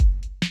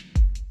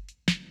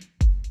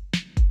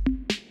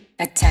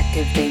Attack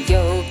of the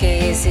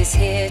Yogis is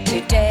here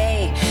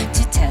today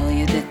to tell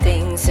you the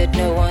things that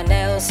no one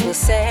else will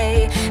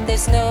say.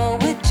 There's no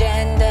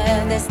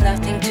agenda, there's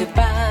nothing to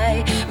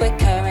buy. We're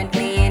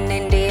currently in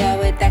India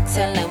with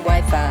excellent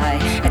Wi-Fi.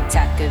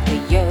 Attack of the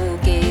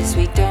Yogis,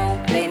 we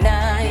don't play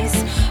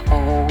nice.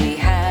 All we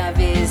have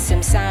is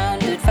some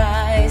sound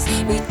advice.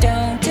 We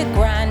don't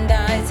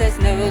aggrandize, there's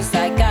no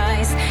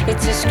zeitgeist.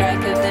 It's a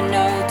strike of the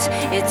note,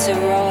 it's a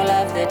roll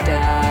of the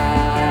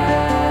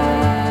dice.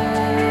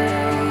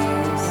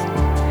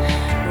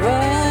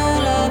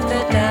 Roll of the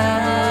dice.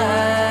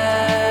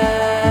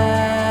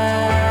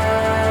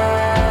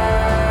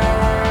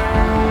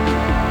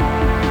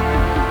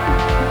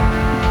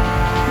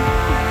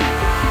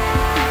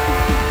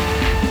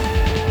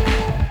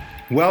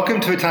 Welcome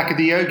to Attack of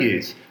the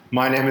Yogis.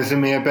 My name is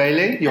Amir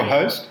Bailey, your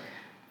host.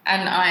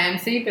 And I am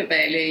Ziba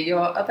Bailey,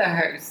 your other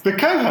host. The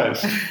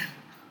co-host.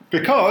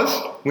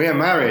 Because we are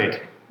married.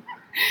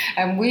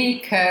 And we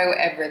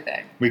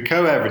co-everything. We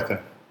co-everything.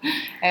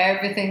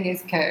 Everything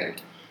is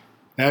code.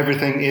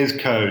 Everything is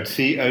code.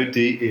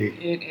 C-O-D-E.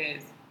 It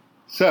is.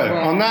 So,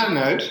 Well, on that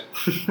note,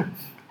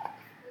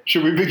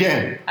 should we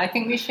begin? I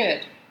think we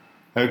should.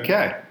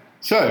 Okay.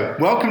 So,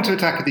 welcome to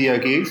Attack of the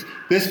Yogis.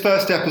 This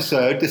first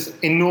episode, this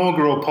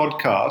inaugural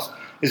podcast,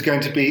 is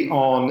going to be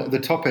on the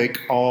topic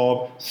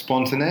of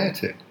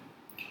spontaneity.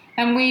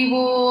 And we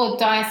will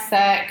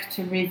dissect,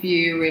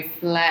 review,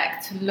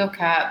 reflect, look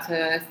at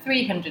a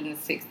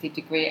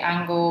 360-degree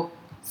angle,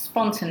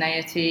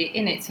 spontaneity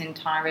in its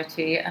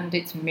entirety and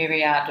its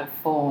myriad of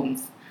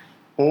forms.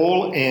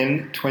 All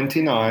in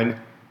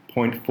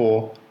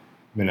 29.4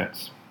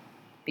 minutes.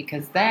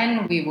 Because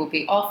then we will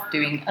be off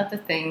doing other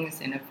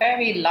things in a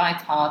very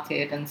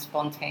light-hearted and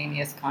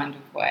spontaneous kind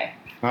of way.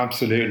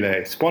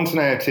 Absolutely.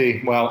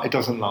 Spontaneity, well, it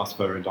doesn't last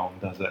very long,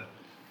 does it?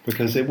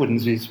 Because it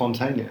wouldn't be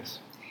spontaneous.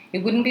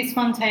 It wouldn't be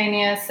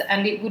spontaneous,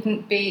 and it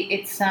wouldn't be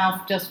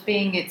itself, just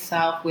being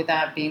itself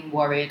without being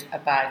worried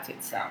about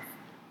itself.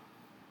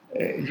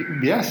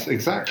 Yes,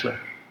 exactly.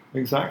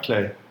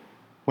 Exactly.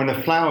 When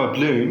a flower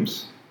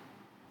blooms,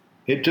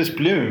 it just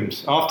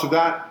blooms. After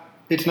that,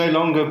 it's no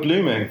longer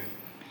blooming.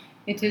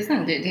 It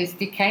isn't. It is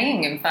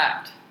decaying, in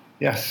fact.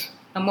 Yes.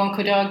 And one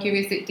could argue,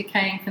 is it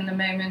decaying from the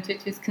moment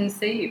it is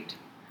conceived?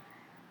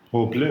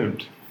 Or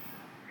bloomed.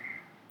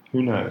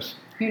 Who knows?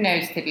 Who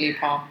knows,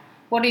 Tiddly-Pom?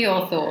 What are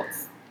your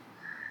thoughts? ...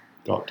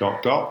 So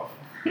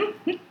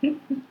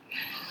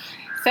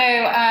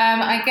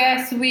I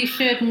guess we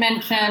should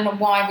mention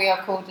why we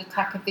are called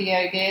Attack of the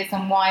Yogis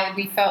and why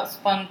we felt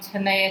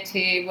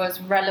spontaneity was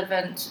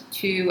relevant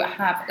to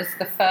have as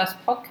the first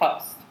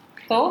podcast.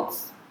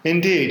 Thoughts?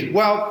 Indeed.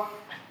 Well,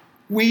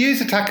 we use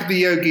Attack of the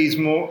Yogis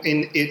more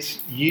in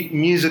its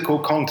musical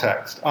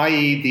context,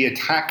 i.e. the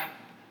attack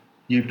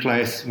you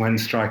place when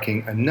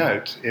striking a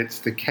note. It's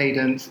the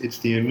cadence, it's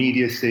the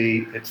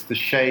immediacy, it's the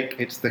shape,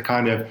 it's the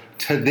kind of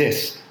to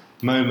this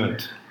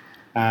moment.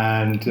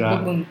 And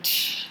I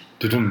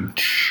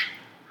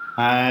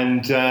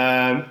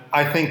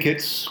think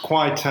it's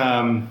quite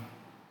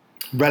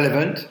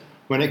relevant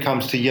when it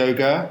comes to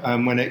yoga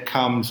and when it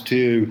comes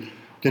to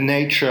the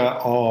nature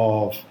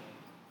of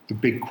the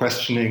big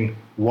questioning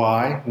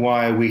why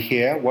are we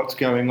here, what's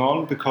going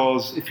on,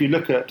 because if you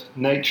look at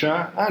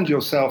nature and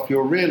yourself,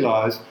 you'll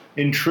realize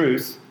in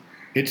truth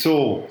it's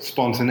all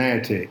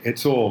spontaneity,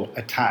 it's all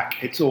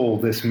attack, it's all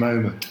this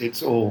moment,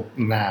 it's all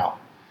now.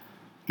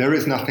 There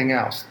is nothing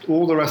else.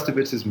 All the rest of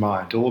it is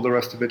mind, all the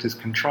rest of it is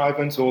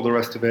contrivance, all the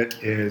rest of it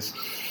is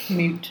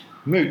Moot.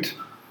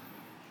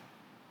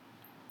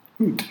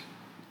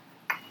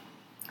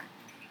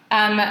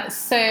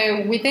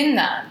 So within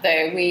that,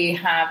 though, we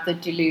have the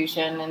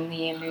delusion and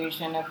the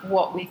illusion of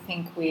what we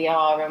think we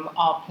are and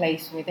our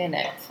place within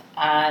it.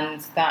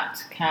 And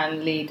that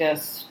can lead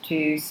us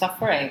to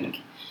suffering.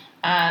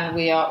 And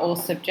we are all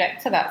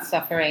subject to that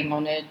suffering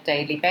on a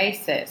daily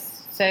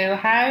basis. So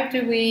how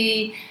do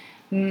we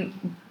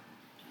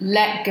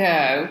let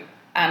go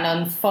and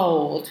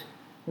unfold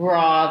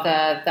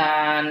rather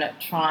than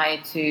try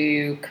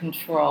to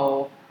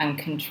control and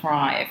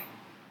contrive?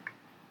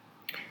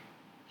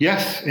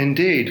 Yes,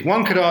 indeed.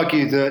 One could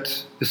argue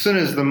that as soon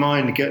as the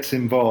mind gets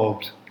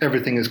involved,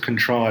 everything is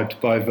contrived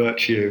by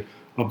virtue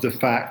of the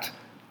fact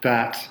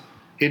that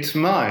it's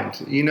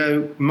mind. You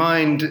know,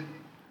 mind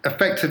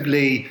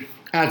effectively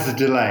adds a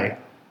delay.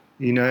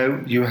 You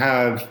know, you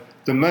have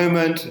the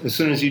moment, as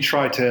soon as you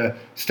try to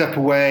step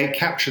away,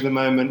 capture the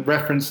moment,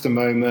 reference the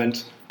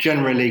moment,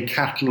 generally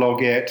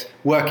catalogue it,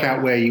 work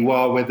out where you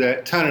are with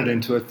it, turn it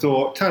into a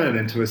thought, turn it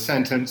into a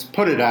sentence,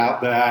 put it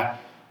out there,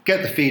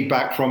 get the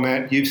feedback from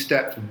it, you've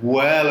stepped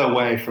well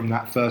away from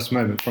that first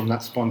moment, from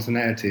that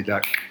spontaneity,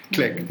 that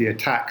click, the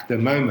attack, the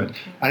moment.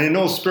 And in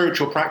all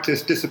spiritual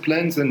practice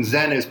disciplines, and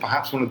Zen is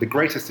perhaps one of the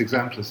greatest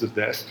examples of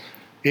this,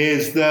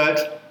 is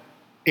that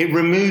it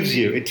removes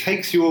you, it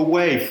takes you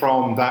away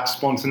from that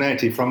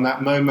spontaneity, from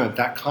that moment,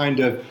 that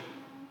kind of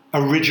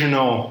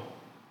original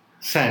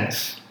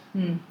sense,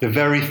 the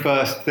very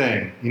first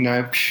thing, you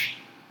know,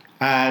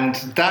 and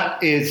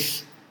that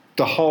is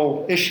the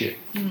whole issue.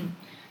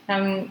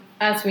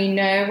 As we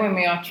know, when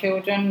we are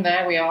children,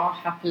 there we are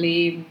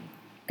happily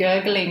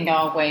gurgling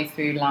our way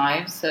through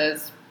lives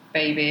as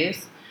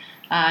babies.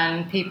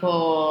 And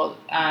people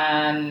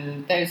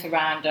and those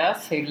around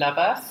us who love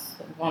us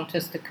want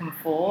us to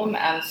conform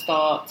and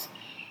start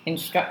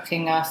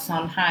instructing us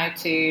on how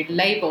to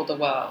label the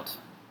world.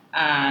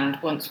 And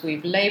once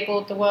we've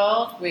labelled the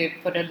world, we've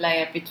put a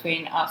layer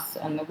between us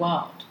and the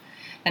world.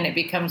 And it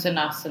becomes an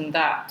us and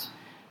that.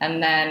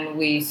 And then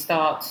we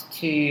start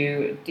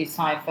to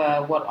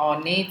decipher what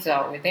our needs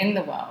are within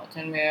the world.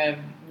 And we're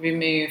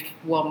removed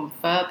one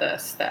further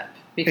step.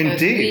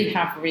 Because Indeed. we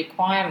have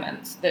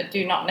requirements that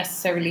do not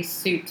necessarily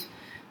suit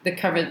the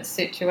current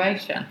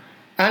situation.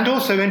 And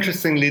also,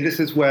 interestingly, this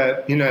is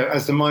where,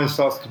 as the mind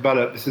starts to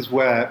develop, this is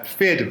where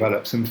fear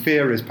develops. And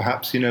fear is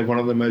perhaps, one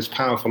of the most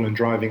powerful and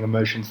driving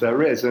emotions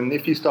there is. And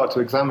if you start to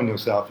examine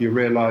yourself, you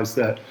realize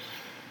that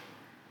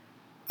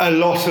a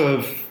lot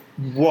of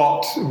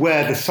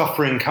where the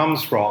suffering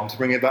comes from, to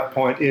bring it that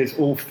point, is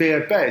all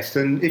fear-based.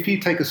 And if you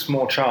take a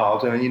small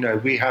child,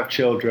 and, we have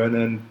children,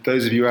 and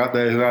those of you out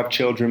there who have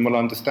children will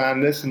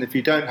understand this. And if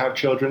you don't have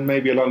children,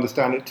 maybe you'll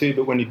understand it too.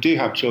 But when you do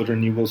have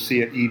children, you will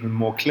see it even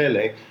more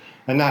clearly.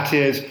 And that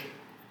is,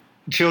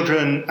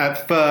 children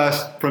at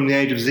first, from the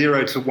age of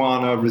 0 to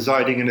 1, are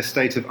residing in a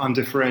state of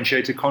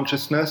undifferentiated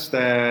consciousness.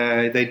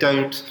 They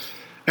don't.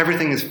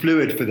 Everything is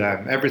fluid for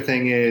them.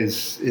 Everything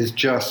is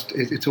just.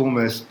 It's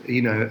almost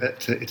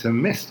it's a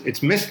mist.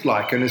 It's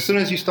mist-like. And as soon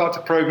as you start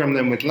to program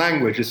them with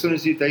language, as soon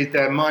as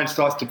their mind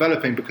starts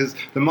developing, because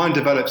the mind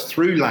develops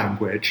through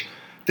language,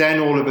 then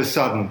all of a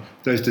sudden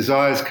those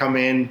desires come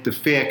in, the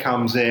fear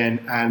comes in,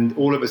 and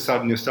all of a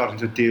sudden you're starting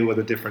to deal with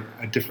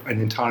an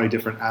entirely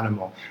different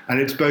animal. And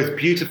it's both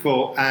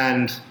beautiful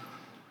and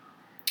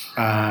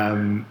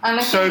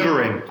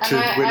sobering to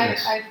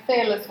witness. I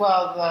feel as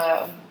well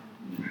that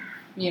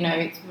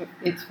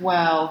it's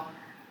well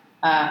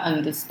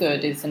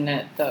understood, isn't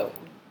it, that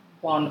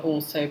one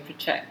also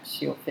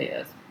projects your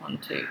fears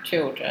onto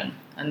children,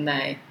 and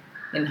they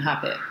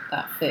inhabit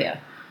that fear.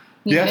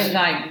 Yes.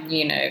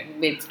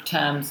 With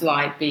terms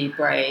like be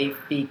brave,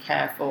 be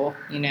careful,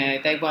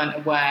 they weren't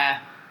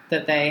aware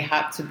that they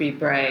had to be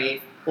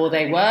brave, or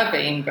they were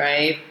being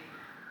brave.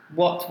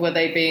 What were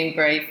they being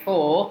brave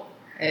for?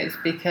 It's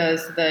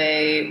because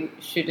they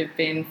should have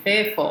been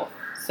fearful.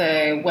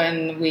 So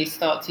when we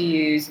start to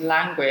use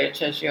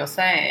language, as you're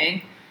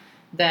saying,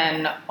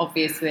 then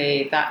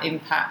obviously that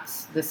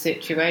impacts the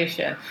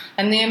situation.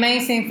 And the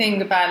amazing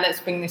thing about, let's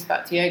bring this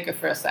back to yoga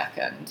for a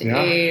second,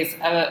 is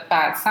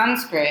about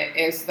Sanskrit,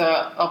 is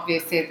that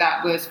obviously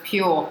that was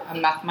pure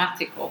and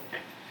mathematical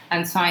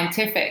and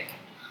scientific.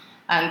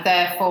 And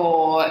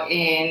therefore,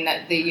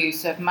 in the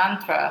use of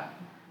mantra,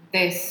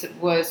 this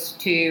was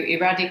to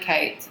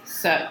eradicate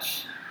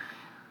such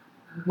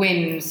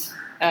whims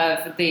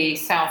of the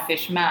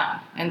selfish man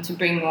and to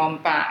bring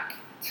one back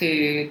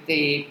to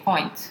the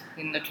point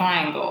in the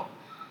triangle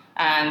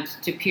and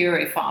to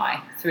purify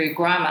through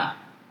grammar,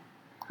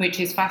 which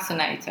is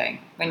fascinating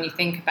when you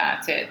think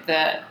about it,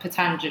 that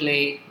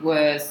Patanjali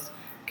was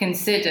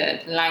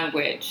considered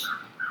language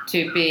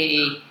to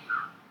be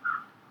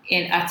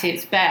at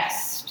its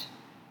best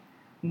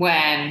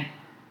when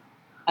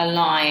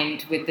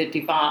aligned with the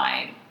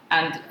divine,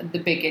 and the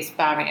biggest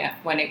barrier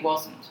when it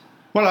wasn't.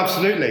 Well,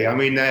 absolutely. I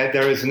mean,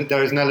 there is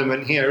an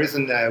element here,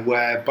 isn't there,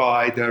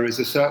 whereby there is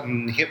a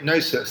certain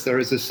hypnosis, there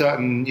is a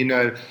certain,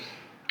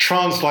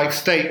 trance-like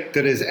state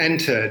that is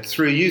entered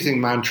through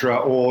using mantra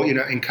or,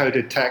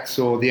 encoded texts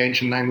or the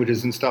ancient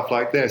languages and stuff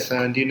like this.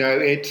 And,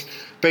 it's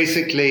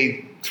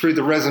basically through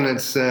the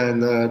resonance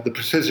and the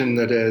precision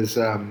that is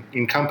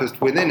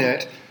encompassed within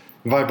it,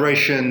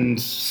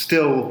 vibrations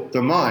still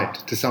the mind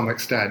to some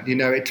extent.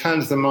 It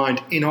turns the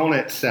mind in on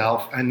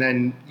itself, and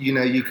then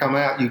you go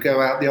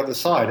out the other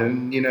side,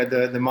 and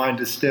the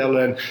mind is still,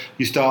 and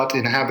you start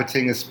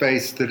inhabiting a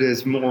space that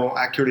is more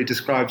accurately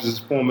described as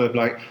a form of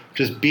like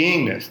just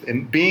beingness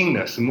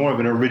and more of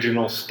an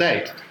original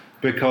state,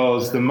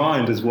 because the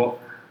mind is what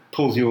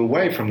pulls you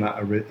away from that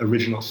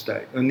original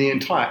state. And the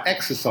entire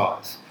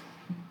exercise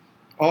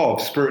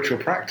of spiritual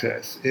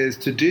practice is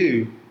to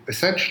do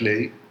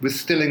essentially with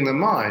stilling the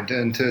mind,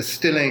 and to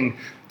stilling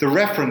the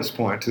reference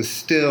point, to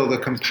still the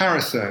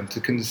comparison,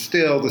 to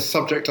still the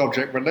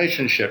subject-object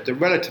relationship, the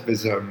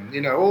relativism,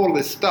 all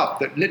this stuff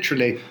that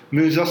literally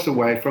moves us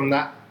away from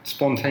that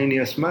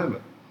spontaneous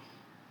moment.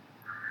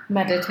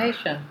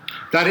 Meditation.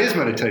 That is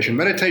meditation.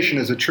 Meditation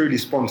is a truly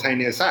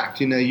spontaneous act.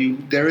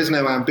 There is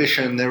no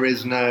ambition, there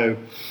is no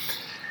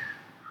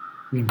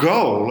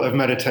goal of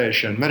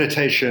meditation.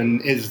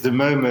 Meditation is the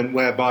moment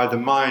whereby the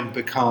mind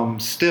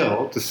becomes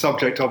still, the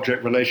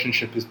subject-object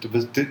relationship is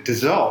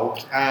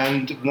dissolved,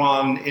 and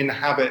one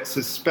inhabits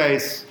a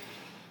space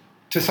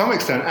to some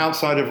extent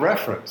outside of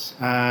reference,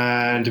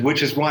 and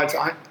which is why it's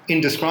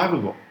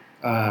indescribable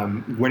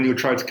when you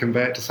try to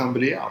convey it to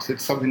somebody else.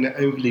 It's something that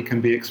only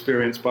can be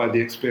experienced by the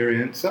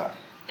experiencer.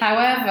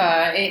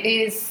 However, it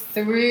is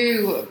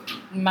through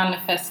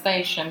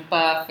manifestation,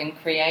 birth and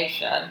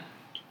creation,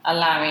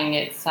 allowing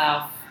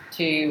itself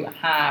to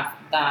have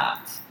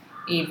that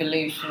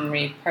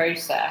evolutionary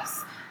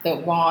process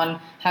that one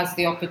has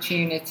the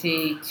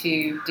opportunity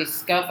to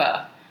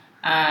discover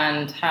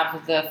and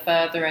have the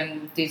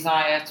furthering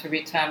desire to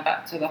return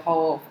back to the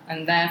whole,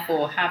 and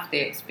therefore have the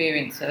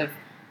experience of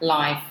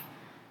life,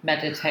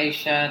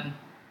 meditation,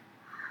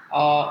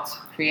 art,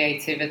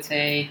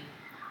 creativity.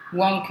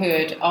 One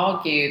could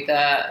argue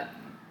that,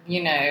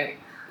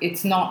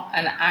 it's not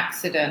an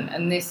accident,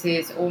 and this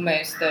is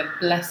almost a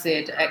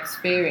blessed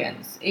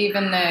experience,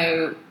 even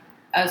though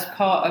as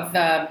part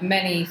of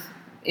many,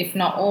 if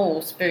not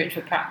all,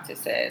 spiritual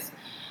practices,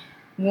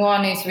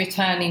 one is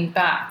returning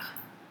back.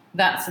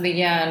 That's the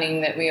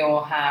yearning that we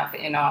all have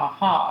in our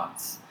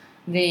hearts,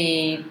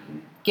 the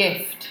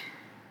gift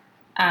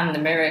and the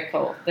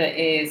miracle that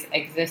is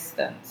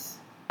existence.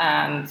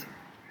 And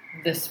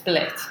the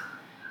split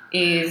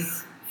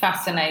is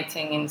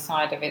fascinating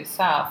inside of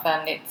itself,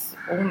 and it's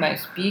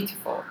almost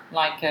beautiful,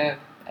 like a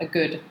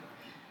good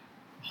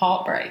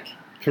heartbreak.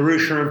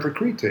 Purusha and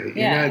Prakriti,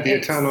 the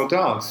eternal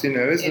dance, isn't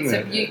it? It's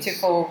a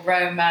beautiful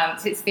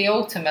romance. It's the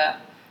ultimate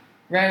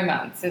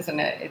romance, isn't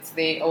it? It's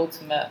the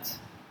ultimate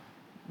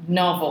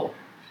novel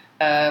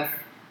of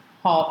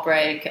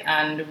heartbreak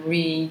and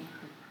the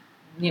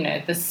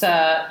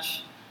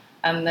search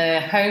and the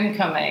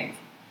homecoming.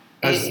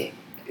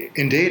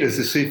 Indeed, as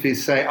the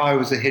Sufis say, I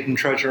was a hidden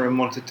treasure and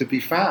wanted to be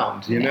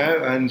found,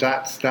 and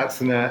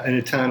that's an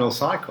eternal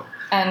cycle.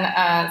 And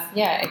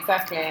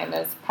exactly. And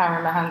as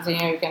Paramahansa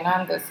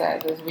Yogananda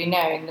says, as we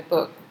know in the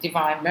book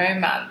Divine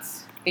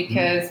Romance,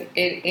 because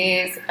it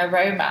is a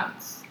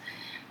romance.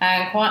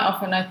 And quite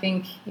often I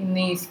think in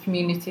these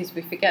communities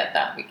we forget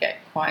that. We get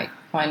quite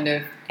kind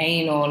of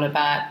anal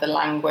about the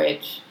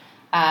language.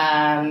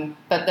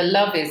 But the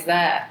love is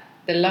there.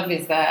 The love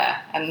is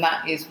there, and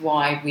that is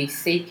why we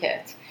seek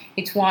it.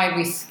 It's why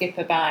we skip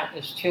about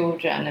as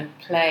children and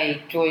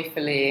play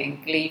joyfully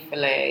and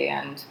gleefully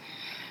and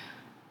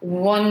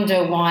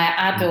wonder why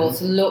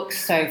adults look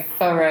so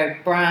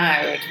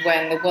furrow-browed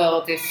when the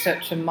world is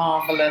such a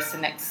marvellous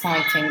and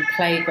exciting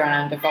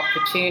playground of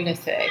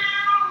opportunity.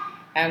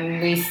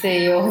 And we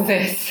see all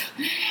this,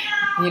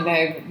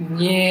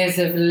 years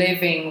of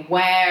living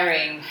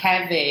wearing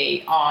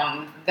heavy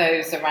on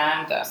those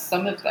around us.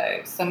 Some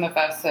of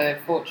us are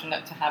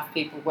fortunate to have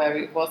people where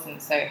it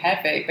wasn't so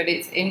heavy, but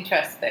it's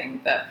interesting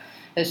that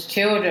as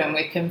children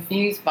we're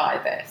confused by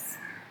this.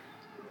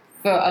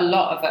 For a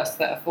lot of us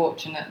that are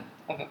fortunate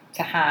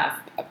to have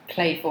a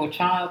playful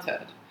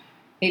childhood,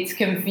 it's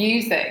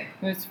confusing.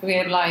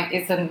 We're like,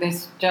 isn't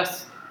this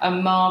just a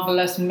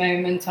marvellous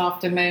moment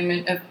after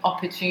moment of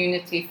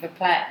opportunity for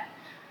play?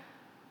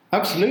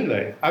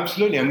 Absolutely,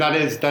 and that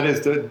is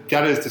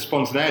the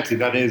spontaneity.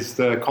 That is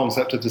the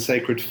concept of the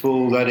sacred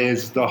fool. That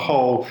is the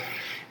whole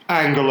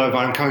angle of,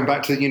 I'm coming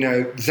back to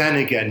Zen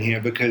again here,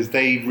 because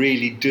they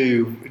really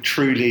do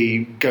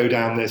truly go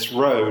down this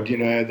road.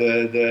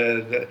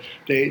 The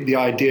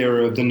idea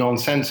of the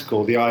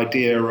nonsensical, the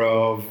idea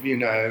of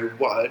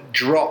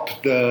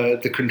drop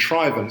the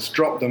contrivance,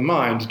 drop the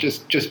mind,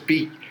 just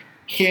be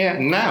here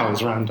and now, as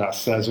Ramdas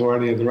says, or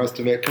any of the rest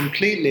of it,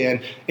 completely. And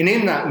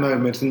in that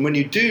moment, and when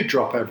you do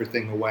drop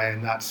everything away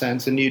in that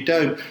sense, and you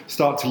don't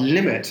start to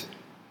limit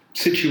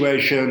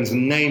situations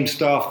and name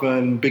stuff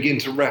and begin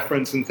to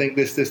reference and think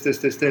this,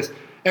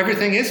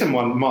 everything is a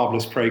one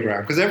marvelous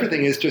playground, because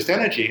everything is just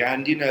energy.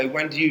 And,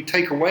 when you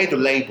take away the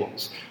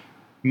labels,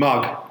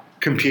 mug,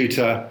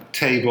 computer,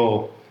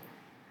 table,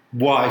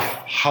 wife,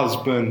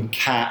 husband,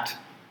 cat,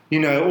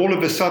 all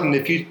of a sudden,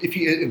 if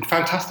you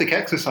fantastic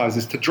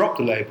exercises to drop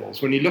the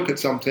labels. When you look at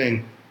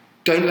something,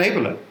 don't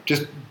label it.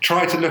 Just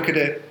try to look at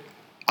it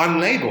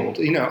unlabeled.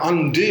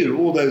 Undo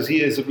all those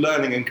years of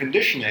learning and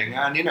conditioning.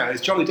 And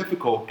it's jolly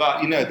difficult,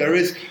 but there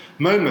is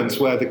moments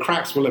where the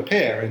cracks will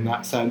appear in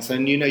that sense,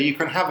 and you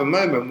can have a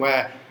moment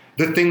where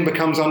the thing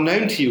becomes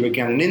unknown to you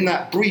again, and in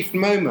that brief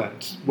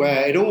moment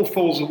where it all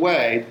falls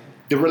away,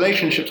 the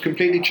relationships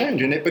completely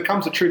change, and it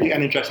becomes a truly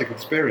energetic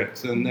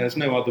experience. And there's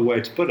no other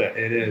way to put it.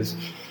 It is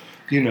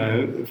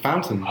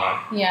fountain-like.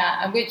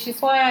 Yeah, which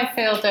is why I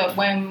feel that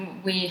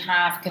when we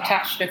have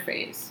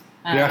catastrophes,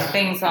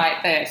 things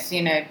like this,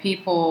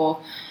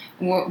 people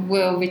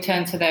will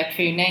return to their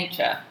true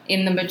nature.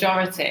 In the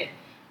majority,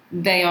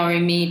 they are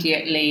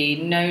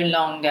immediately no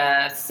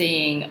longer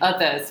seeing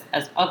others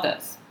as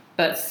others,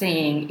 but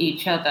seeing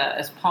each other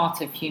as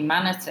part of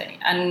humanity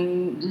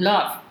and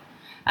love.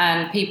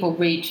 And people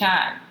reach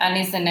out. And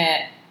isn't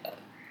it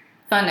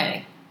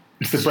funny?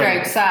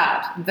 Stroke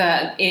sad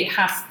that it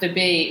has to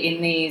be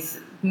in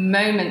these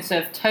moments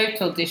of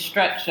total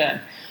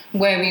destruction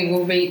where we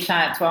will reach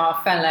out to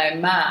our fellow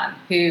man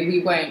who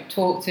we won't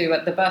talk to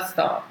at the bus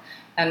stop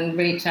and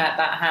reach out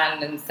that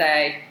hand and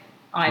say,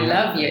 I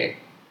love you.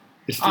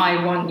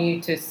 I want you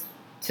to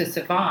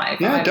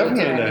survive. I will do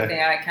anything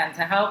I can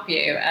to help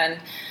you. And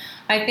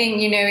I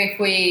think, if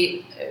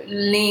we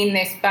lean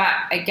this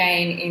back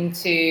again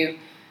into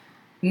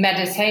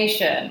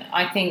meditation,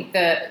 I think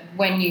that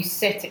when you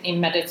sit in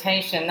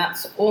meditation,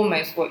 that's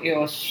almost what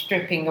you're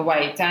stripping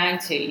away down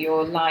to.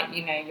 You're like,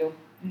 you're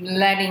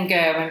letting go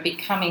and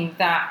becoming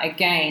that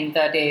again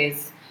that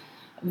is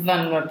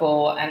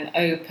vulnerable and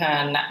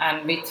open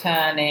and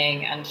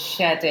returning and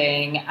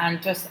shedding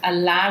and just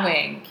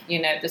allowing,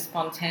 the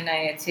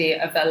spontaneity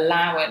of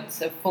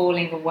allowance, of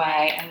falling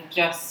away and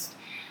just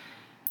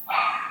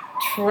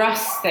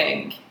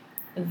trusting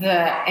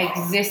that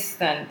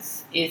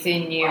existence is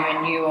in you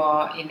and you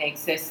are in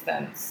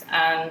existence,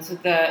 and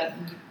that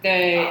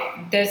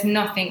there's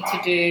nothing to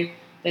do,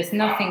 there's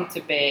nothing to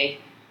be,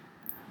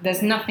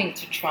 there's nothing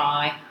to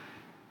try.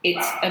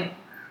 It's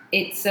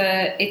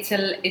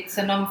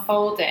an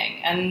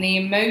unfolding, and the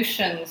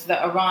emotions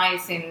that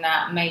arise in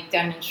that may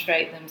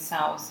demonstrate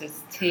themselves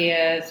as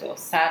tears or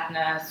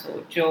sadness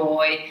or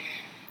joy,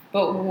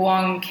 but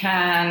one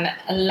can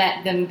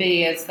let them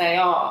be as they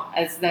are,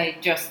 as they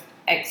just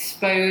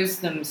expose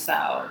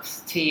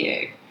themselves to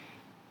you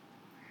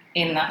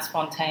in that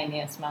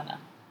spontaneous manner.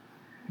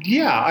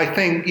 Yeah, I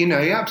think,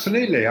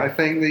 absolutely. I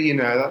think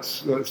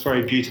that, that's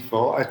very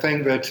beautiful. I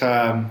think that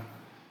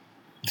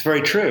it's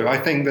very true. I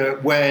think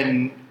that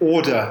when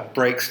order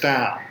breaks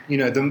down,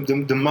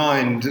 the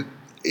mind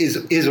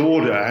is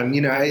order. And,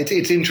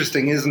 it's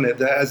interesting, isn't it,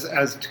 that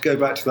as to go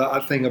back to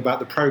that thing about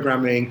the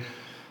programming,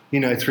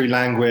 through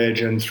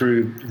language and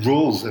through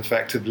rules,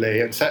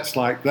 effectively, and sets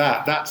like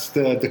that, that's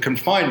the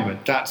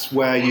confinement. That's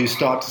where you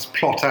start to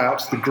plot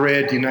out the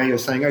grid. You're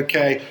saying,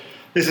 okay,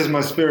 this is my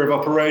sphere of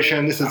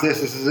operation, this is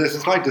this.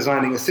 It's like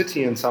designing a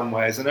city in some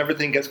ways, and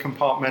everything gets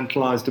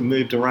compartmentalized and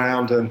moved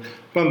around, and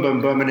boom,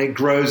 boom, boom, and it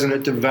grows and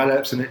it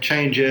develops and it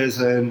changes,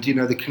 and,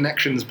 the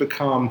connections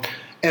become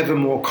ever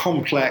more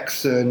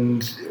complex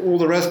and all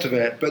the rest of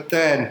it. But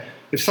then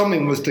if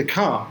something was to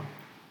come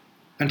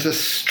and to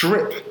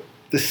strip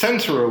the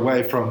center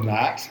away from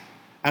that,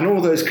 and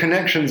all those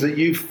connections that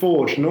you've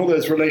forged and all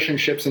those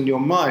relationships in your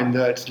mind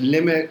that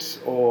limit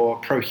or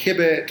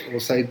prohibit or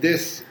say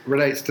this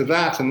relates to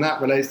that and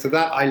that relates to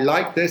that, I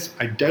like this,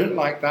 I don't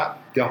like that,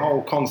 the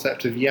whole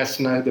concept of yes,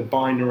 no, the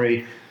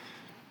binary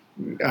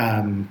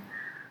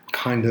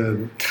kind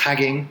of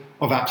tagging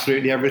of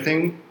absolutely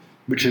everything,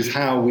 which is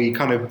how we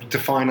kind of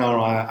define our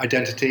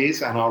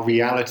identities and our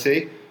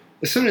reality.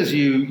 As soon as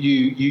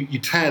you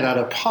tear that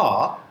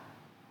apart,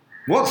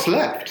 what's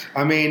left?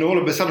 I mean, all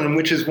of a sudden,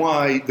 which is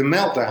why the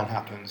meltdown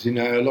happens. A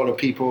lot of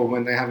people,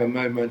 when they have a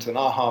moment, an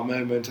aha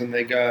moment, and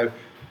they go,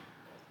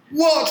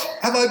 what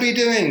have I been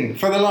doing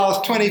for the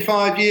last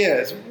 25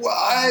 years?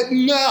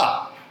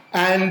 No.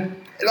 And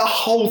the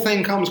whole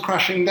thing comes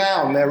crashing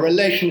down. Their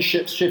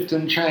relationships shift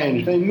and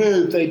change. They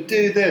move, they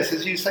do this.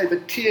 As you say, the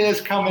tears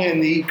come in,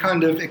 the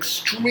kind of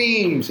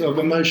extremes of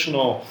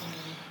emotional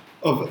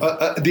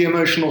the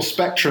emotional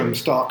spectrum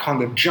start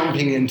kind of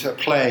jumping into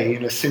play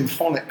in a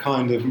symphonic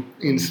kind of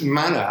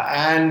manner,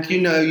 and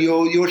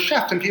you're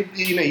chefed, and people,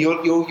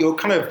 you're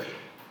kind of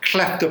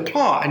cleft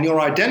apart, and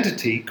your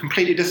identity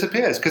completely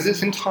disappears because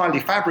it's entirely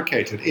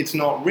fabricated. It's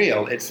not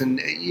real. It's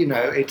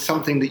it's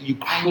something that you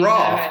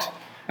craft,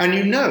 and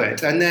you know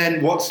it. And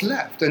then what's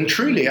left? And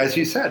truly, as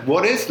you said,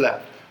 what is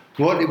left?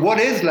 What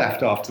is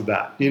left after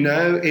that?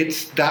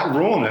 It's that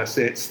rawness.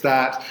 It's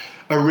that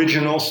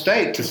original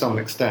state to some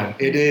extent.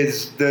 It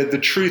is the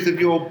truth of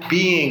your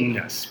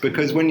beingness,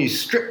 because when you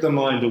strip the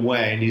mind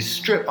away and you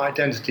strip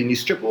identity and you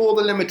strip all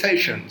the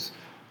limitations,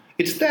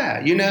 it's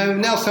there.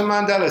 Nelson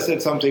Mandela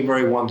said something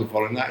very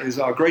wonderful, and that is,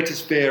 our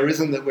greatest fear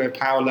isn't that we're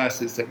powerless,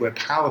 it's that we're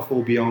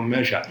powerful beyond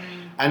measure.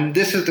 And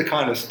this is the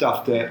kind of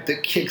stuff that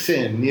kicks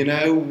in,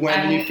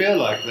 when you feel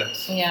like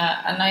this.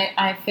 Yeah, and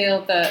I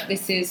feel that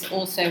this is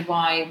also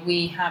why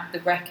we have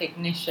the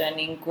recognition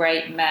in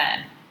great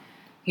men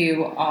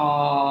who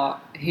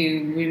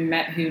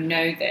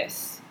know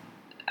this,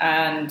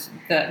 and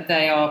that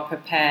they are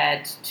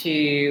prepared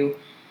to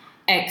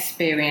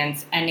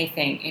experience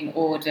anything in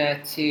order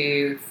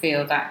to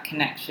feel that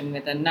connection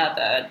with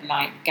another,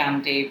 like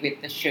Gandhi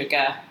with the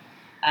sugar,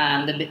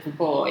 and the little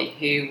boy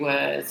who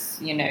was,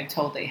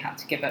 told that he had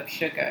to give up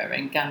sugar,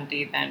 and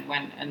Gandhi then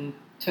went and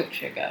took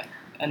sugar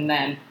and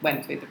then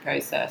went through the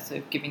process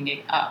of giving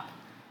it up.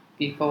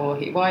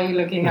 Why are you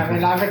looking at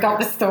me like I got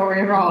the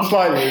story wrong?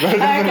 Slightly, but it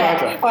doesn't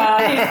matter. Well,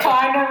 he's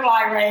kind of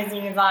like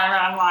raising his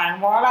eyebrows, like,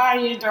 what are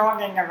you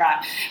talking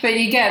about? But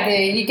you get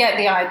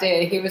the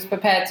idea. He was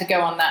prepared to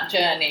go on that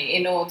journey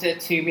in order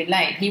to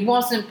relate. He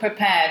wasn't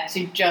prepared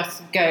to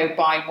just go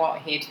by what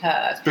he'd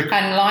heard.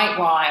 And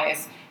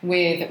likewise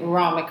with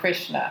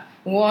Ramakrishna,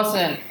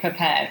 wasn't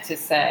prepared to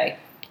say,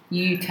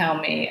 you tell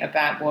me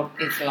about what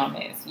Islam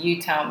is. You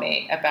tell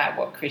me about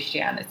what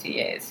Christianity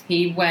is.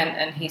 He went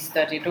and he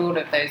studied all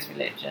of those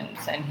religions,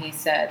 and he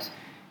said,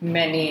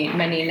 many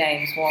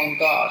names, one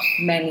God,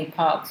 many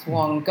paths,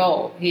 one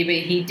goal.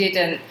 He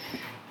didn't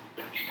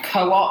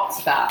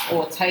co-opt that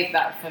or take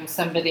that from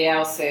somebody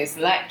else's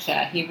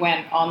lecture. He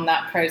went on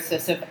that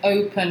process of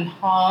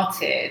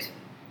open-hearted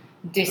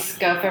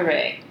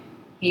discovery.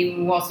 He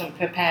wasn't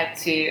prepared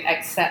to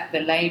accept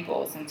the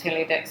labels until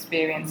he'd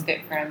experienced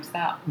it for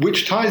himself.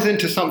 Which ties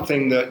into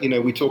something that,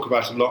 we talk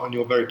about a lot and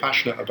you're very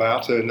passionate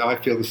about, and I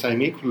feel the same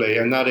equally,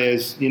 and that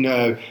is,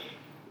 the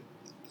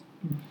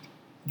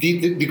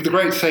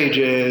great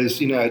sages,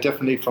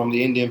 definitely from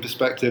the Indian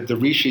perspective, the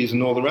rishis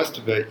and all the rest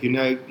of it, you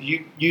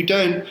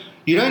don't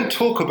you don't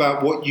talk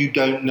about what you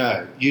don't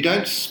know. You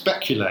don't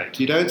speculate.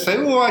 You don't say,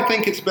 oh, I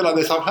think it's a bit like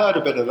this. I've heard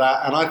a bit of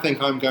that, and I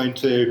think I'm going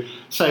to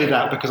say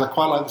that because I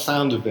quite like the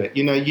sound of it.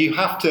 You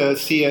have to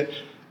see it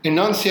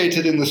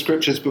enunciated in the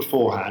scriptures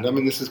beforehand. I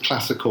mean, this is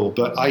classical,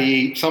 but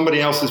i.e. somebody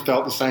else has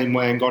felt the same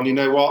way and gone, you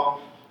know what?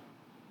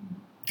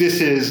 This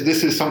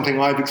is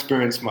something I've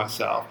experienced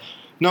myself.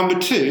 Number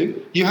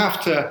two, you have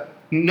to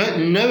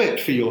know it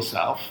for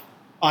yourself,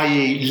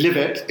 i.e. live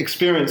it,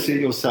 experience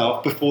it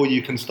yourself before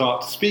you can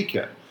start to speak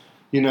it.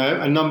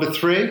 And number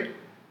three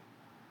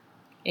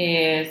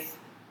is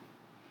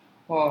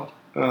what?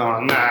 Oh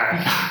no!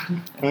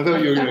 I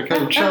thought you were going to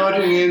come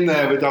charging in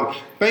there with that.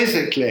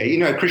 Basically,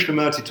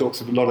 Krishnamurti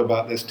talks a lot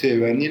about this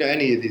too, and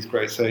any of these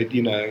great,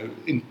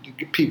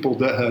 people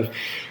that have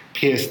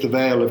pierced the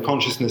veil of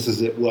consciousness,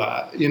 as it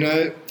were.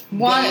 It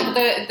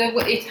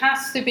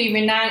has to be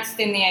renounced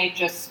in the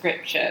ageless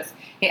scriptures.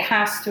 It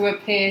has to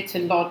appear to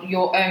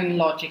your own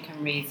logic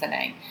and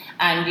reasoning,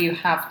 and you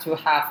have to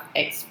have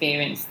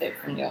experienced it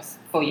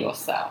for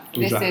yourself.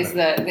 Exactly.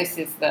 This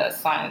is the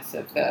science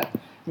of the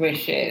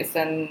rishis,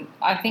 and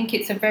I think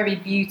it's a very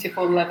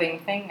beautiful, loving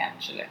thing,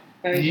 actually.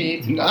 Very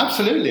beautiful.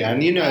 Absolutely,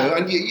 and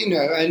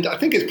and I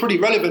think it's pretty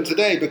relevant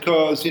today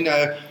because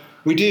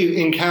we do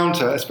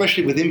encounter,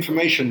 especially with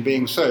information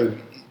being so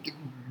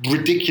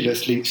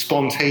ridiculously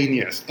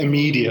spontaneous,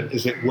 immediate,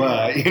 as it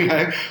were.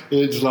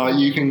 It's like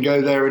you can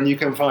go there and you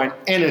can find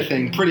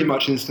anything pretty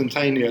much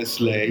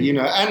instantaneously.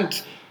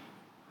 And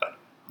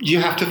you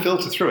have to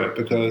filter through it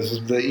because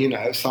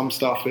some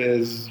stuff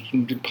is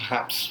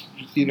perhaps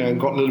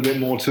got a little bit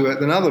more to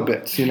it than other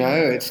bits.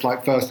 It's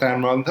like first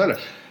hand rather than third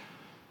hand.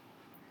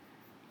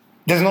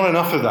 There's not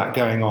enough of that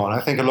going on.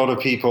 I think a lot of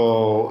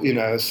people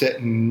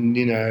sit and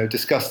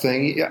discuss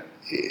things. Yeah,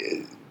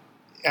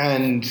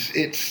 and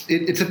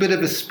it's a bit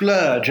of a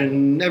splurge,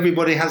 and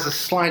everybody has a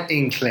slight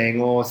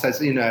inkling or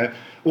says,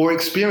 or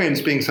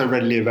experience being so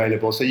readily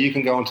available. So you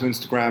can go onto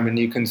Instagram and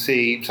you can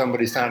see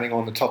somebody standing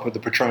on the top of the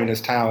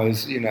Petronas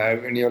Towers,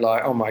 and you're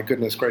like, oh my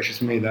goodness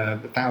gracious me, they're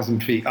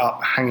 1,000 feet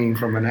up, hanging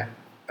from an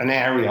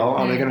aerial.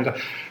 Are they going to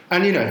die?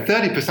 And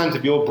 30%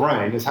 of your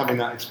brain is having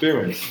that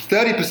experience.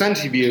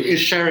 30% of you is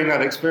sharing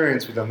that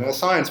experience with them. Now,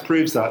 science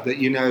proves that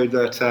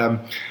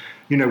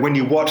when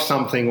you watch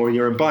something or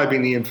you're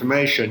imbibing the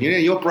information,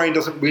 your brain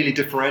doesn't really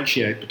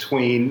differentiate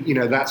between,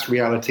 that's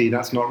reality,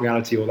 that's not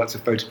reality, or that's a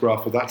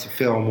photograph, or that's a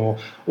film, or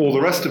all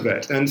the rest of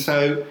it. And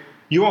so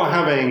you are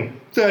having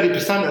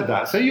 30% of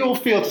that. So you'll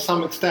feel to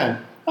some extent,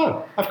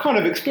 oh, I've kind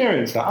of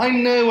experienced that. I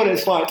know what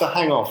it's like to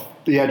hang off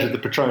the edge of the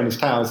Petronas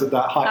Towers at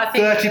that height.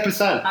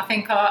 30%. I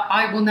think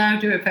I will now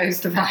do a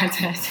post about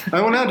it.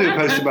 I will now do a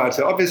post about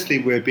it. Obviously,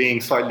 we're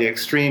being slightly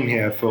extreme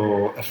here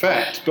for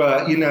effect,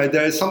 but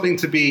there's something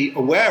to be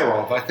aware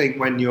of. I think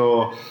when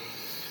you're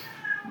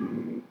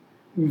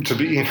to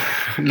be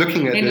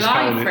looking at in this life,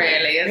 kind of,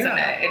 really, isn't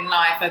it? In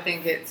life, I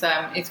think it's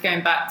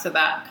going back to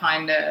that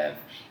kind of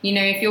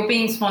if you're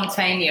being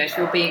spontaneous,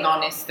 you're being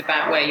honest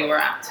about where you're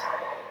at.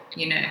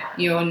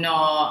 You're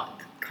not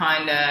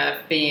kind of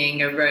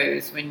being a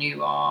rose when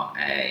you are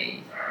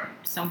a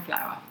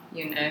sunflower,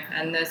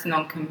 and there's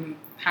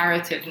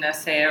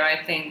non-comparativeness here.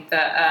 I think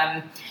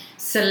that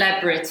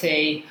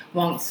celebrity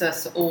wants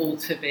us all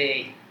to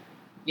be,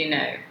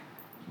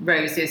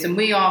 roses, and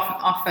we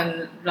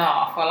often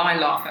laugh, I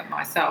laugh at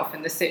myself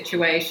in the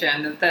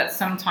situation that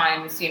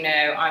sometimes,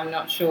 I'm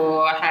not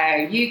sure how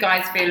you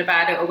guys feel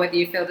about it or whether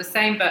you feel the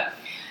same, but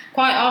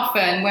quite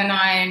often when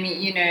I'm,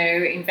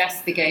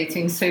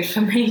 investigating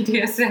social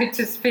media, so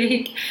to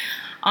speak,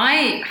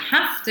 I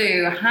have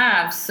to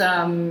have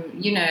some,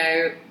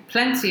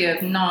 plenty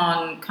of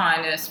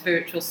non-kind of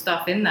spiritual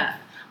stuff in there.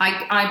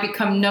 I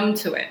become numb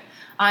to it.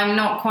 I'm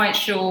not quite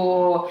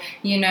sure,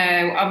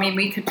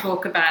 we could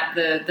talk about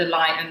the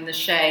light and the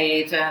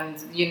shade and,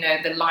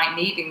 the light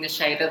needing the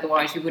shade,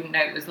 otherwise you wouldn't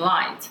know it was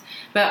light.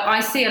 But I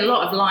see a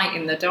lot of light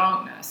in the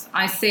darkness.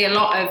 I see a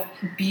lot of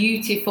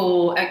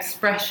beautiful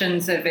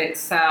expressions of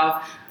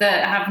itself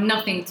that have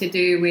nothing to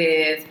do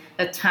with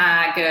a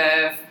tag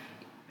of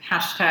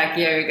hashtag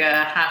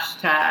yoga,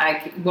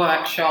 hashtag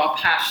workshop,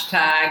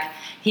 hashtag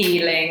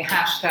healing,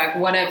 hashtag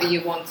whatever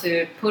you want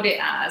to put it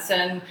as.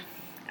 And,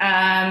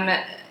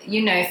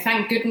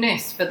 thank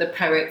goodness for the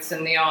poets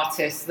and the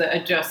artists that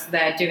are just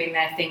there doing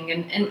their thing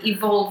and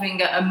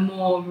evolving at a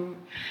more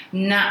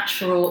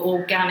natural,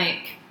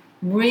 organic,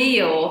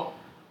 real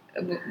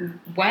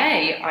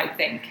way, I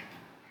think.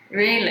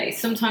 Really.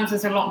 Sometimes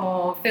there's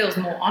feels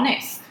more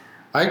honest.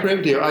 I agree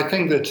with you. I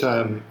think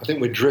that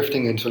we're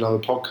drifting into another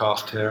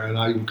podcast here,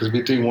 and because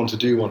we do want to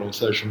do one on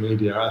social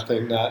media. I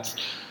think that's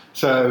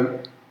so.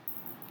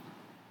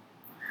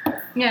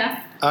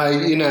 Yeah.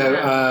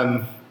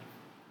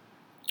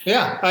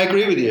 Yeah, I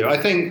agree with you.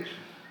 I think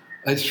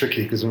it's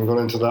tricky because we've gone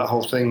into that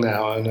whole thing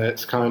now, and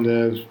it's kind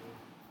of.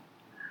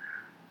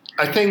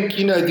 I think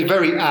the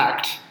very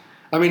act.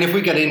 I mean, if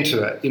we get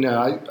into it,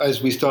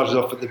 as we started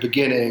off at the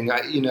beginning,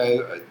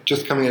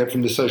 just coming at it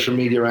from the social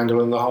media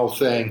angle and the whole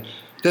thing.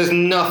 There's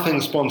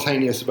nothing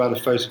spontaneous about a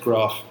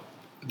photograph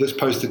that's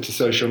posted to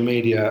social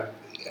media.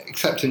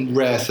 except in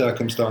rare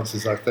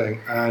circumstances, I think.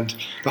 And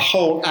the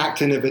whole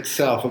act in of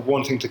itself of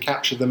wanting to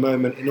capture the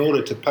moment in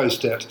order to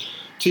post it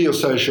to your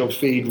social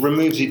feed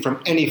removes you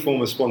from any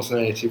form of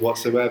spontaneity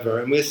whatsoever.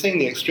 And we're seeing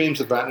the extremes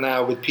of that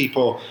now with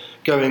people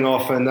going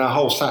off and their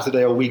whole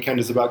Saturday or weekend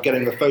is about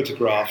getting the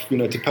photograph,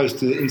 to post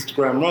to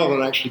Instagram rather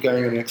than actually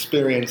going and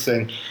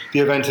experiencing the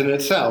event in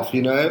itself,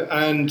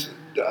 And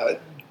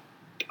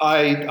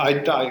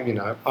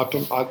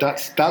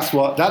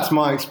that's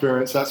my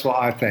experience. That's what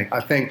I think.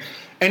 I think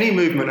any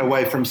movement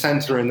away from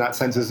centre in that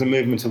sense is a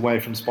movement away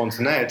from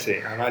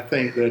spontaneity. And I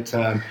think that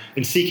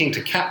in seeking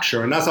to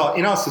capture, and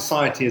in our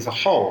society as a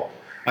whole,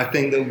 I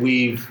think that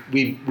we've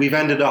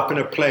ended up in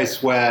a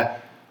place where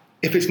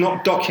if it's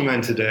not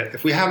documented it,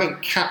 if we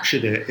haven't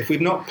captured it, if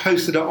we've not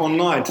posted it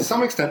online, to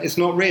some extent it's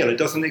not real. It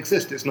doesn't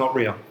exist. It's not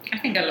real. I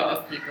think a lot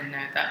of people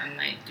know that and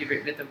they do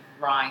it with a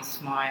wry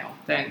smile,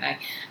 don't they?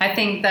 I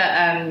think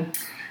that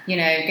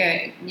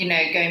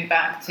going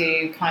back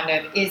to kind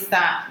of is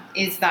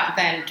that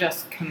then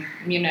just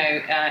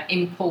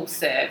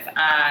impulsive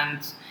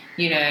and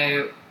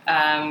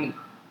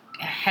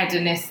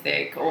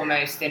hedonistic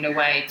almost in a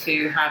way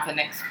to have an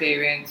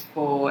experience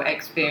for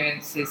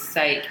experience's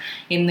sake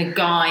in the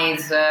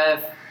guise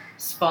of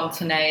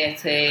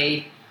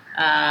spontaneity.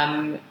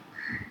 One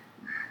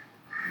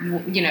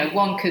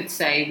could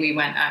say we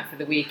went out for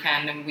the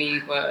weekend and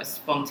we were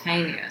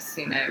spontaneous,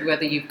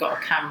 whether you've got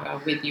a camera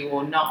with you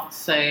or not.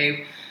 So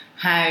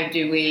how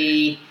do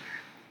we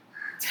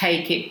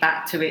take it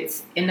back to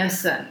its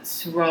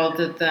innocence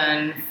rather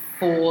than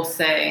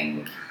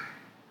forcing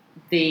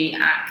the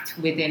act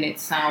within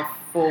itself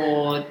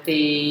for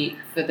the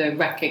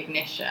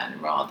recognition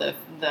rather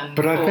than.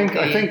 But I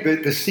think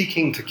that the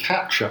seeking to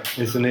capture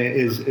is an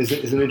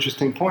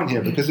interesting point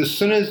here, because as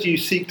soon as you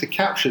seek to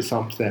capture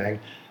something,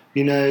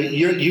 you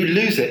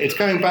lose it. It's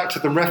going back to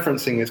the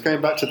referencing. It's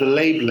going back to the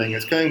labeling.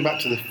 It's going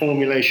back to the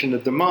formulation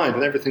of the mind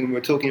and everything we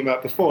were talking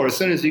about before. As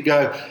soon as you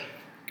go,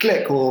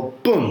 click or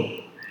boom.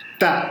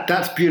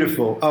 That's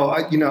beautiful. Oh,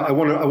 I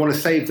want to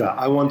save that.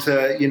 I want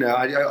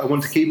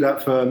to keep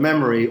that for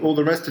memory. All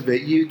the rest of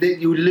it,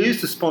 you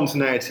lose the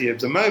spontaneity of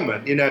the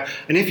moment,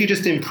 And if you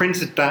just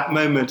imprinted that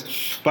moment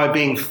by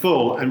being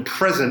full and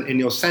present in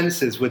your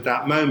senses with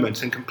that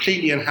moment and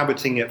completely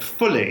inhabiting it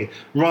fully,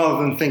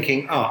 rather than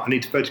thinking, I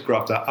need to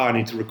photograph that. I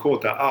need to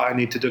record that. I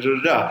need to da da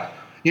da.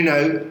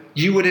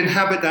 You would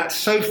inhabit that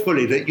so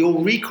fully that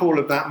your recall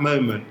of that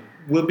moment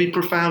will be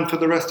profound for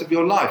the rest of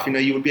your life.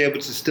 You would be able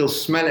to still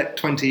smell it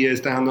 20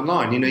 years down the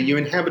line. You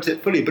inhabit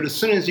it fully. But as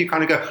soon as you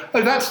kind of go,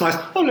 oh, that's nice.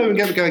 Oh, no, I'm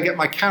going to go and get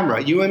my camera.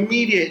 You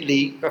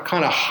immediately are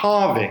kind of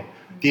halving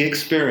the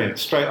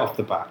experience straight off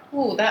the bat.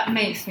 Oh, that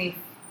makes me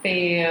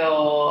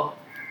feel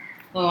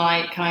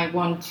like I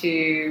want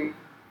to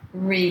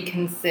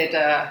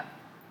reconsider,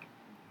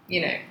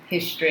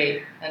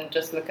 history and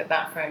just look at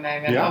that for a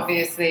moment. Yeah.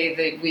 Obviously,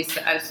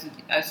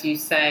 as you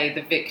say,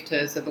 the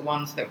victors are the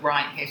ones that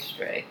write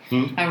history,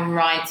 and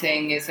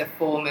writing is a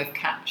form of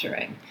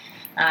capturing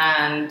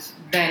and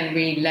then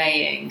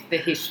relaying the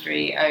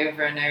history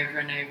over and over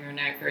and over and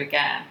over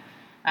again.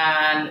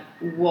 And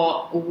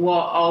what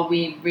are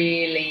we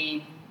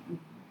really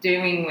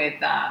doing with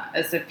that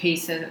as a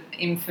piece of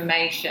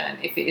information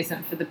if it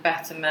isn't for the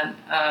betterment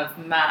of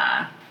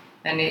man,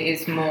 then it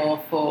is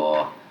more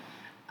for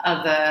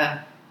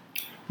other.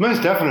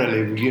 Most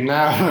definitely. We're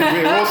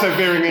also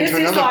veering into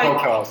another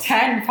podcast.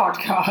 10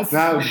 podcasts.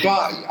 No,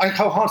 but I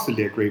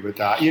wholeheartedly agree with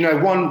that.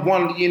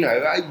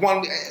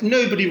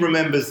 Nobody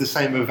remembers the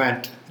same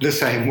event the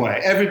same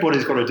way.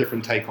 Everybody's got a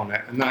different take on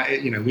it, and that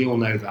we all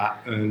know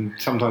that. And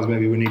sometimes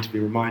maybe we need to be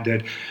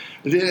reminded.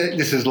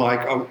 This is like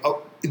a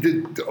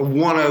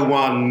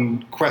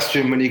 101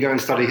 question when you go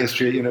and study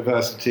history at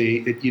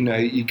university.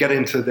 You get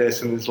into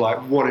this, and it's like,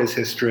 what is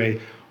history?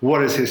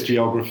 What is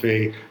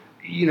historiography?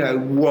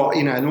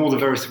 And all the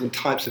various different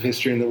types of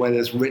history and the way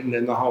that's written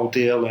in the whole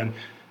deal. And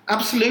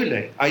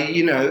absolutely,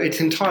 it's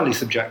entirely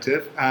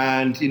subjective.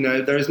 And,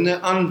 there is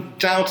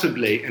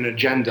undoubtedly an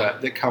agenda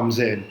that comes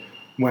in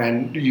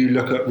when you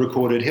look at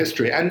recorded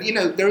history. And,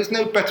 there is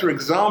no better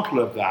example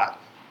of that,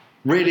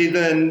 really,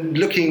 than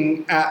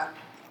looking at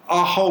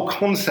our whole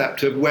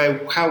concept of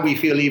how we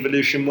feel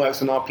evolution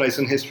works and our place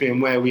in history and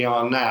where we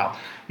are now.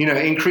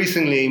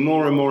 Increasingly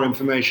more and more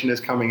information is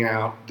coming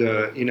out.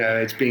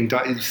 It's being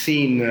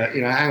seen.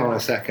 Hang on a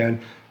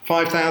second.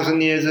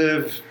 5,000 years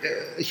of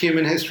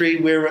human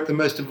history. We're at the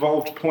most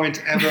evolved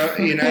point ever.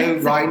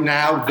 Right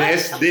now,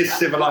 this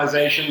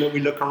civilization that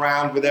we look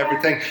around with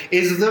everything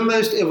is the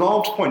most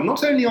evolved point,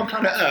 not only on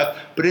planet Earth,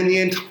 but in the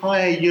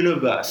entire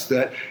universe.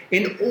 That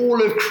in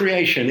all of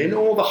creation, in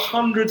all the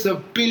hundreds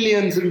of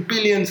billions and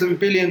billions and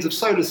billions of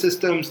solar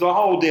systems, the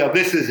whole deal.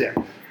 This is it.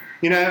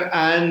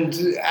 And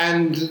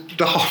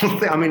the whole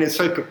thing. I mean, it's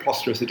so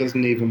preposterous. It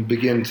doesn't even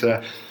begin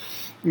to,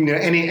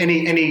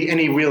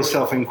 any real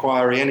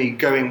self-inquiry, any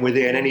going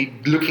within, any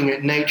looking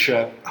at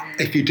nature.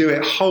 If you do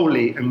it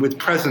wholly and with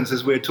presence,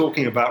 as we're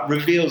talking about,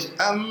 reveals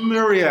a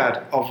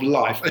myriad of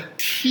life, a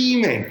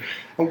teeming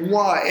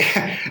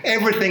why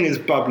everything is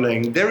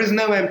bubbling. There is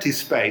no empty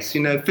space.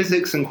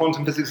 Physics and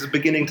quantum physics is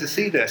beginning to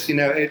see this.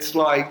 It's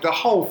like the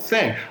whole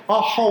thing,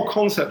 our whole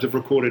concept of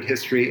recorded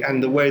history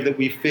and the way that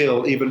we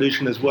feel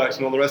evolution has worked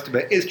and all the rest of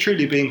it is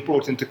truly being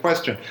brought into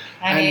question.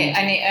 And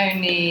it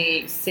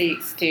only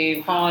seeks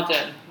to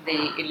harden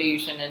the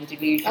illusion and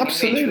delusion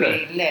Absolutely. in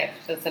which we live,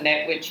 doesn't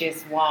it? Which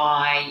is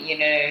why,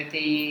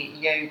 the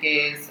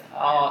yogis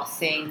are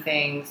seeing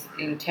things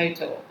in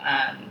total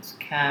and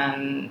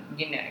can,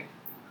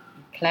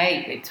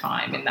 play with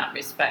time in that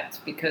respect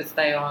because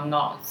they are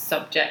not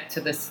subject to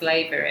the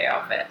slavery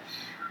of it.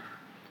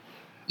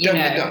 One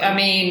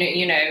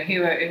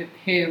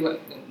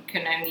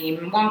can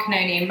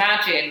only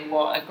imagine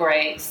what a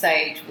great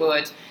sage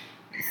would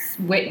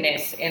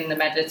witness in the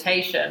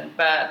meditation,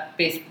 but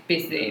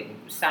busy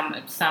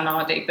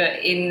samadhi. But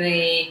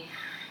it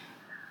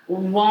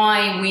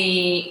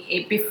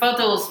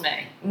befuddles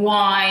me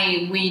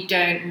why we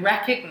don't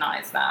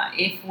recognize that.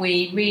 If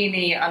we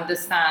really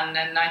understand,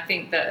 and I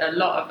think that a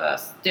lot of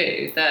us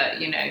do, that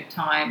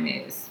time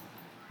is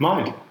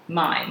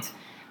mind,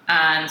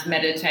 and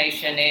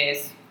meditation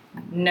is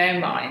no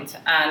mind,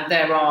 and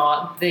there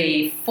are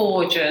the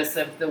forgers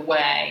of the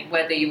way,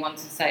 whether you want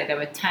to say there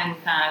were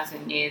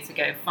 10,000 years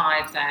ago,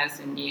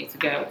 5,000 years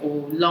ago,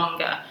 or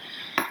longer.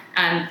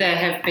 And there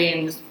have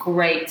been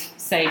great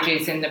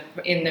sages in the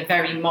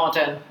very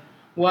modern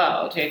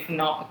world, if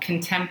not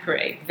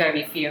contemporary,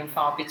 very few and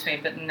far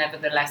between, but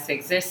nevertheless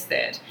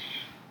existed.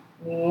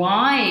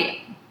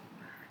 Why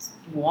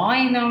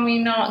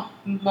not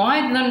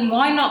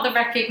the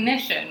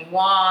recognition?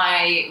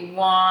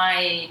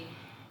 Why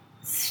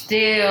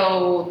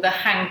still the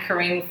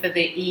hankering for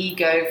the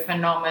ego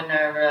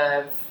phenomena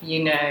of,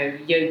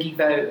 Yogi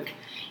Vogue?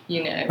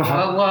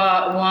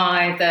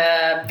 Why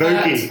the...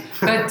 Vogie.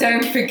 But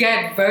don't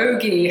forget,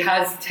 Vogie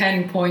has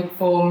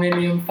 10.4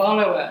 million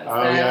followers.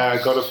 Oh, yeah,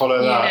 got to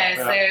follow that.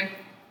 So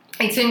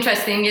it's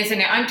interesting,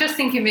 isn't it? I'm just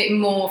thinking of it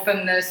more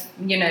from this,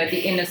 the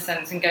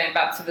innocence and going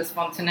back to the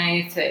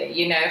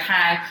spontaneity,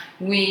 how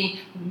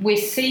we're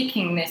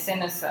seeking this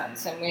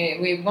innocence and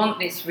we want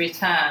this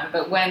return,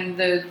 but when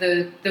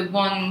the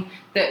one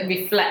that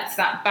reflects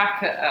that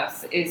back at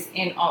us is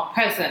in our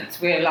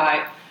presence, we're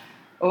like,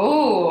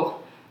 oh...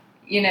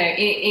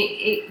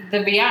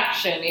 the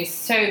reaction is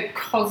so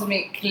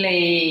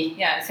cosmically,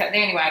 so the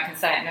only way I can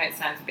say it, I know it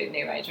sounds a bit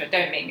New Age, I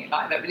don't mean it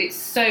like that, but it's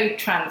so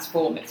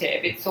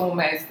transformative. It's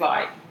almost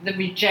like the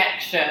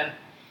rejection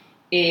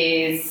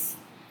is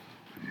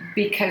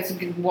because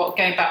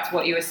going back to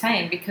what you were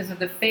saying, because of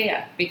the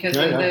fear, because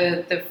of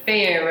the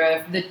fear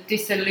of the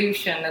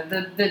dissolution, of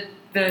the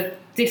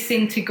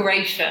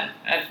disintegration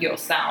of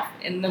yourself,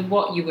 in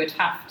what you would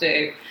have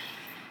to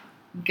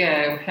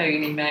go,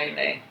 holy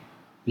moly.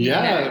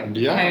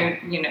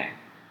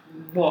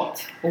 What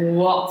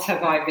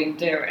have I been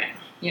doing?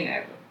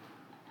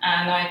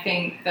 And I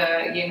think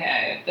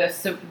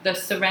the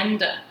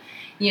surrender,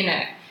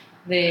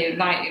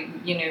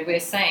 we're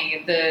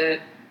saying the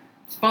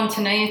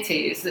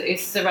spontaneity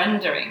is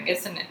surrendering,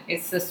 isn't it?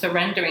 It's the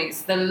surrendering.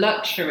 It's the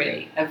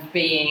luxury of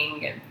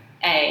being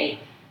a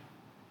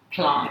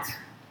plant.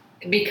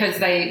 Because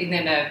the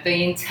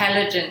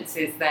intelligence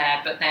is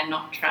there, but they're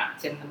not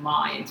trapped in the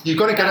mind. You've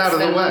got to get out of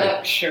the way.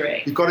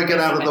 Luxury. You've got to get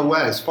out of the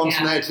way.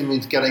 Spontaneity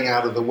means getting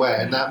out of the way,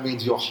 and that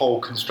means your whole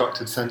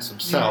constructed sense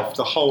of self,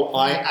 the whole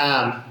I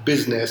am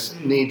business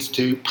needs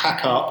to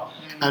pack up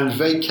and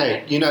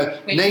vacate. Which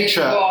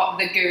nature. Is what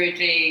the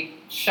Guruji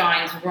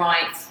shines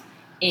right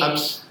in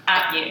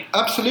at you.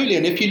 Absolutely,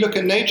 and if you look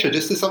at nature,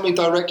 this is something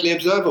directly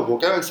observable.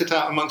 Go and sit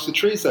out amongst the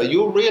trees there.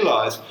 You'll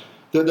realise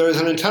that there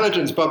is an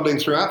intelligence bubbling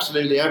through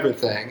absolutely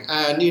everything,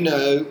 and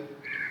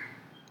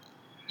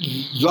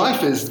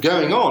life is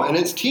going on and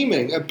it's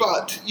teeming,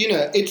 but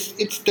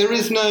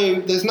there's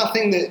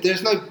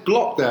no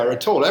block there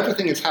at all.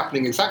 Everything is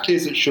happening exactly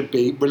as it should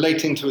be,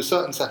 relating to a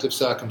certain set of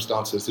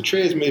circumstances. The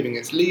tree is moving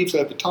its leaves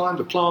over time,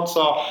 the plants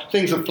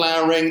things are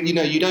flowering,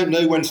 you don't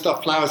know when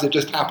stuff flowers, it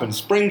just happens.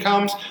 Spring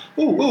comes,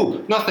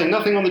 nothing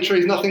on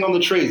the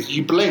trees,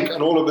 you blink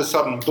and all of a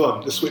sudden,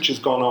 boom, the switch has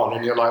gone on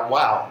and you're like,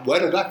 wow, where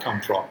did that come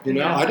from?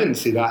 I didn't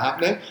see that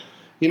happening.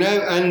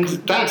 And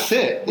that's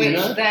it. Which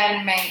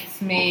then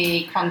makes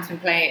me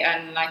contemplate,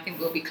 and I think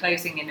we'll be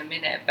closing in a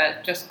minute,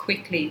 but just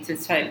quickly to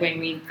say, when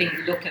we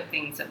look at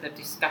things at the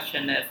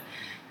discussion of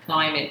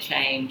climate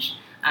change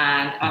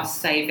and us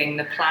saving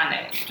the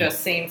planet,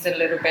 just seems a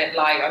little bit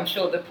like, I'm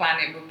sure the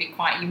planet would be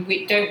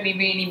don't we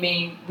really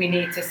mean we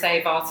need to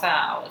save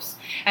ourselves?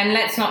 And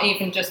let's not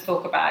even just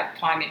talk about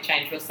climate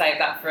change, we'll save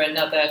that for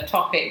another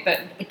topic, but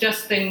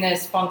just in the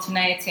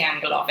spontaneity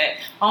angle of it,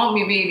 aren't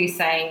we really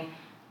saying,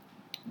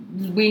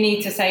 we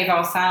need to save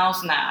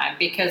ourselves now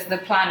because the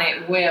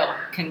planet will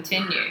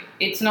continue.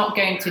 It's not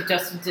going to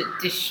just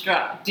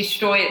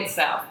destroy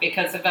itself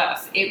because of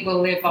us. It will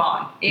live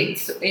on.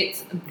 It's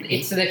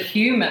the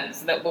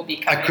humans that will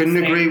become extinct.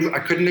 I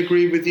couldn't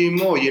agree with you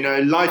more.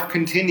 Life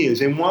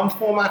continues in one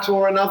format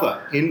or another.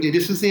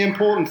 This is the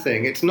important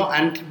thing. It's not,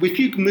 and if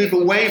you move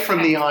away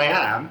from the I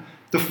am,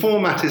 the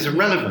format is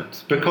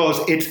irrelevant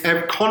because it's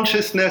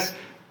consciousness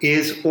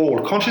is all.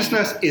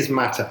 Consciousness is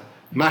matter.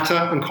 Matter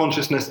and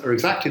consciousness are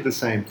exactly the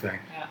same thing.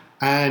 Yeah.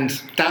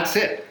 And that's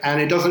it.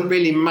 And it doesn't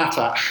really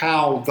matter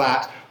how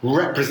that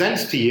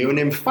represents to you. And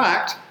in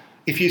fact,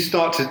 if you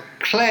start to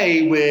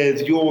play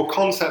with your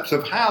concepts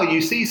of how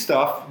you see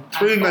stuff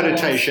through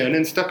meditation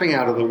and stepping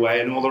out of the way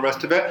and all the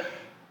rest of it,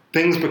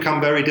 things become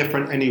very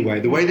different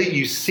anyway. The way that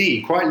you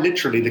see, quite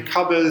literally, the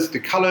colours,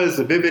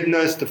 the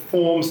vividness, the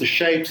forms, the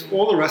shapes,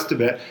 all the rest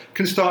of it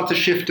can start to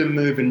shift and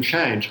move and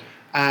change.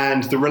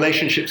 And the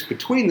relationships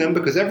between them,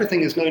 because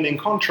everything is known in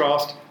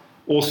contrast,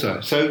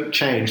 also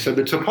change. So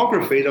the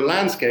topography, the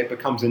landscape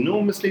becomes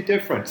enormously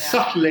different,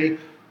 subtly,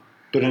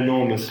 but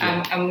enormously.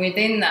 And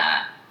within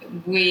that,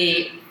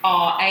 we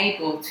are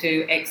able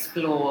to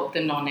explore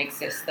the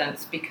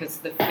non-existence, because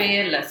the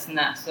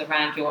fearlessness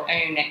around your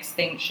own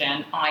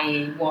extinction,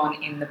 i.e.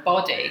 one in the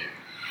body,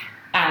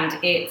 and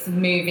it's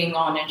moving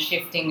on and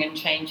shifting and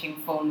changing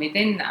form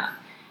within that,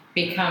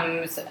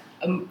 becomes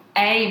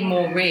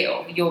more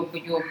real.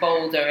 You're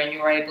bolder and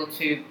you're able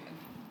to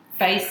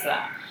face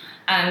that.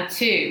 And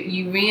two,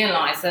 you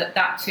realise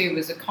that too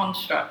was a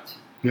construct.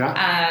 Yeah.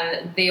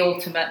 And the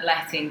ultimate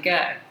letting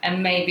go.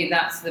 And maybe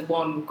that's the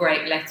one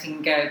great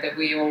letting go that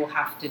we all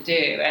have to do.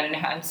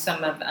 And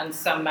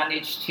some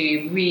manage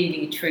to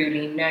really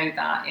truly know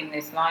that in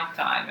this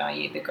lifetime,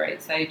 i.e. the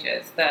great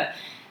sages, that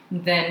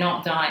they're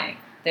not dying.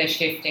 They're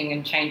shifting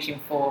and changing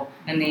form,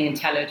 and the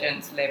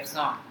intelligence lives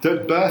on.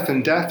 That birth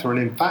and death are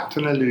in fact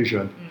an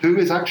illusion. Mm-hmm. Who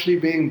is actually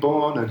being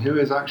born and who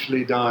is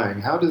actually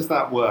dying? How does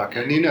that work?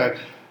 And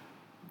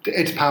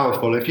it's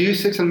powerful. If you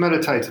sit and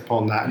meditate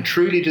upon that and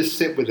truly just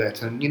sit with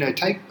it and,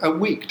 take a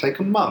week, take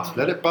a month,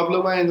 let it bubble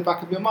away in the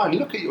back of your mind,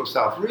 look at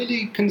yourself,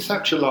 really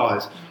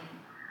conceptualize,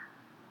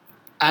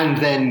 and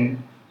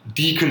then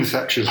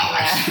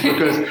deconceptualize,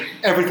 because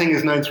everything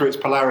is known through its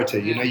polarity.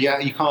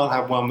 You can't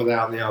have one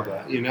without the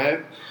other,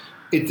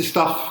 It's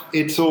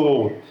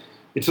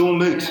all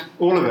moot,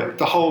 all of it,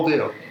 the whole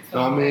deal.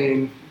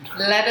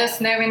 Let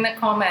us know in the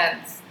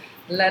comments.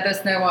 Let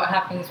us know what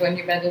happens when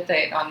you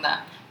meditate on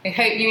that. I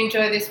hope you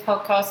enjoy this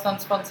podcast on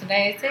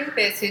spontaneity.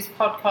 This is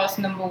podcast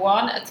number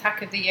 1,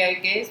 Attack of the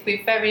Yogis.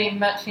 We've very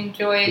much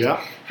enjoyed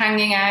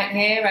hanging out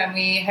here, and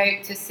we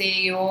hope to see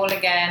you all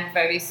again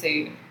very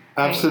soon.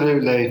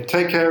 Absolutely.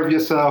 Take care of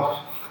yourself.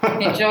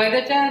 Enjoy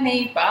the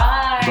journey.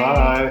 Bye.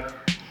 Bye.